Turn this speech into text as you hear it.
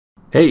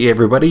Hey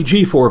everybody,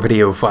 G4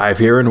 Video 5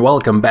 here, and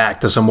welcome back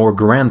to some more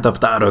Grand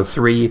Theft Auto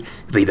 3,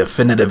 the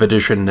definitive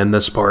edition. In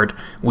this part,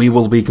 we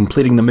will be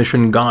completing the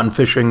mission Gone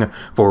Fishing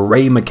for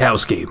Ray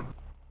Mikowski.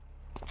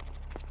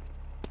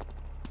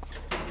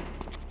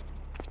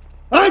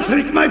 I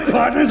think my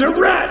partner's a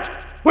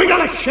rat! We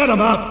gotta shut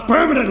him up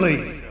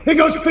permanently! He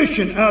goes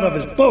fishing out of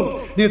his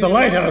boat near the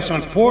lighthouse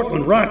on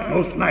Portland Rock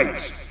most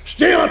nights.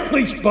 Steal a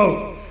police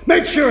boat!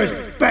 Make sure his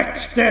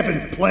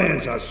backstabbing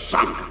plans are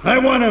sunk. I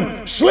want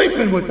him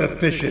sleeping with the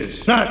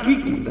fishes, not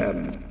eating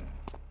them.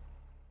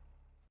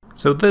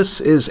 So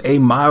this is a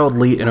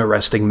mildly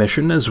interesting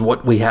mission, as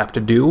what we have to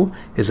do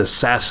is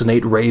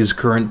assassinate Ray's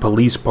current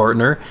police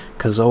partner,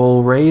 cause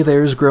old Ray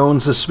there's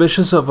growing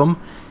suspicious of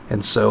him,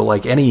 and so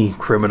like any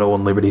criminal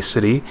in Liberty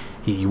City,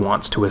 he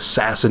wants to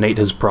assassinate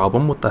his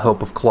problem with the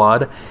help of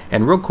Claude.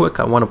 And real quick,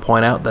 I want to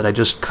point out that I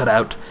just cut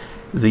out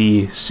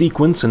the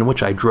sequence in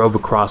which I drove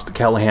across the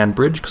Callahan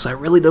Bridge, because I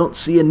really don't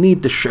see a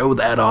need to show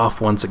that off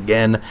once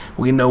again.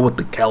 We know what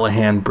the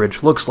Callahan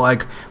Bridge looks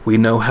like, we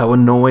know how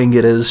annoying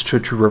it is to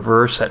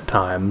traverse at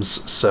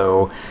times,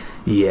 so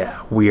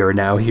yeah, we are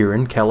now here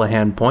in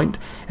Callahan Point,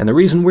 and the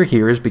reason we're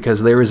here is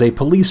because there is a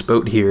police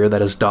boat here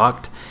that is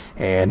docked,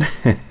 and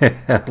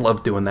I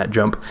love doing that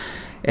jump.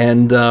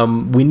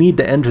 And we need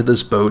to enter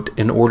this boat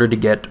in order to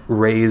get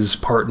Ray's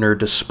partner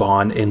to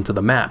spawn into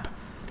the map.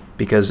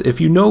 Because if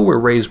you know where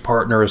Ray's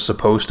partner is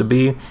supposed to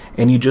be,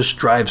 and you just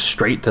drive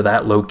straight to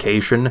that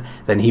location,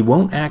 then he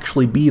won't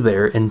actually be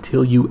there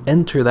until you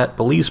enter that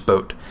police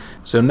boat.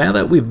 So now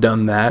that we've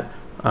done that,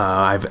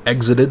 I've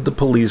exited the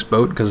police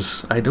boat,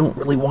 because I don't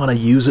really want to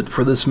use it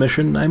for this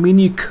mission. I mean,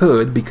 you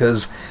could,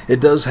 because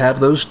it does have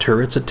those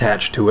turrets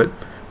attached to it,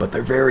 but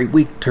they're very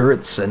weak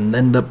turrets and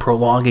end up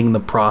prolonging the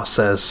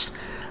process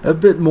a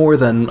bit more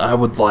than I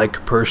would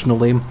like,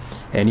 personally.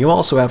 And you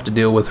also have to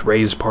deal with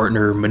Ray's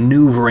partner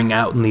maneuvering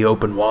out in the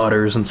open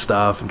waters and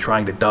stuff and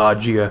trying to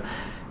dodge you.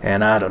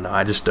 And I don't know,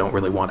 I just don't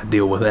really want to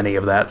deal with any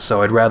of that,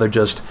 so I'd rather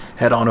just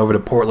head on over to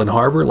Portland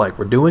Harbor like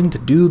we're doing to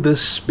do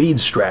this speed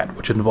strat,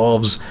 which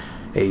involves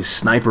a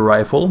sniper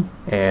rifle,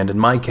 and in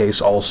my case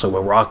also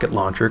a rocket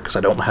launcher, because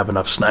I don't have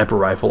enough sniper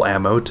rifle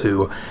ammo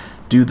to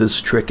do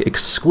this trick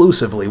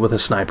exclusively with a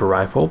sniper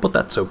rifle, but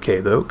that's okay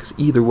though, because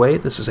either way,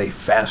 this is a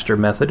faster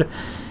method.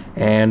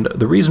 And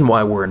the reason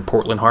why we're in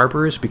Portland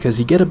Harbor is because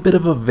you get a bit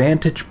of a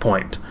vantage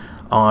point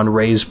on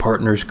Ray's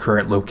partner's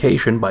current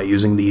location by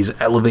using these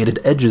elevated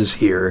edges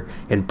here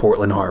in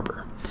Portland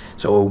Harbor.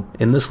 So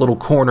in this little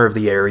corner of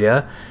the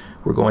area,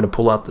 we're going to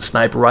pull out the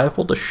sniper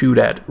rifle to shoot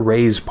at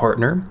Ray's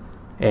partner,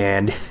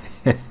 and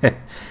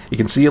you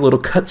can see a little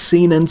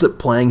cutscene ends up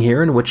playing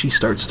here in which he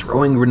starts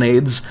throwing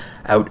grenades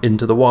out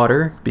into the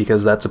water,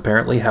 because that's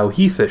apparently how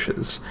he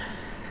fishes.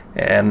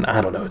 And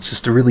I don't know, it's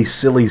just a really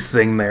silly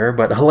thing there,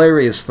 but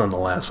hilarious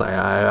nonetheless.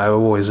 I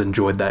always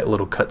enjoyed that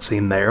little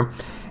cutscene there.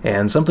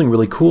 And something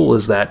really cool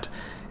is that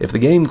if the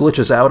game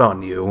glitches out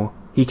on you,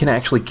 he can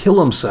actually kill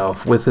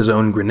himself with his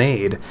own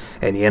grenade,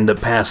 and you end up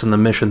passing the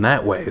mission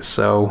that way.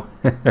 So,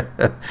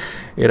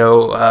 you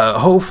know,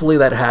 hopefully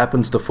that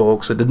happens to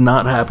folks. It did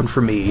not happen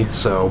for me,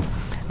 so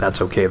that's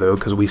okay though,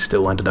 because we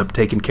still ended up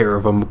taking care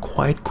of him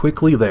quite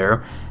quickly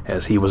there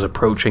as he was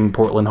approaching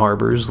Portland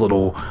Harbor's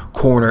little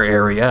corner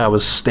area I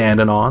was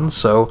standing on.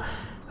 So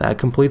that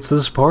completes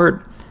this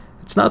part.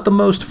 It's not the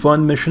most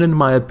fun mission in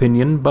my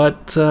opinion,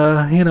 but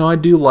you know, I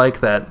do like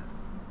that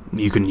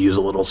you can use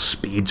a little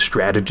speed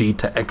strategy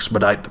to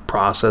expedite the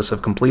process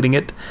of completing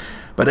it.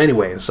 But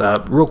anyways,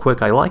 real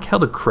quick, I like how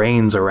the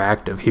cranes are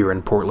active here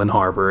in Portland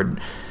Harbor. It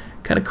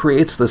kind of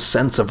creates this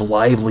sense of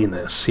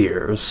liveliness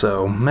here,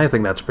 so I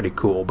think that's pretty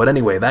cool. But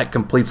anyway, that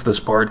completes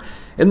this part.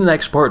 In the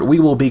next part, we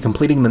will be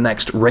completing the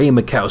next Ray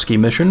Mikowski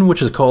mission,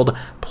 which is called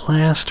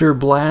Plaster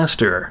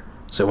Blaster.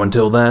 So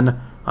until then,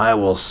 I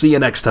will see you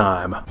next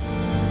time.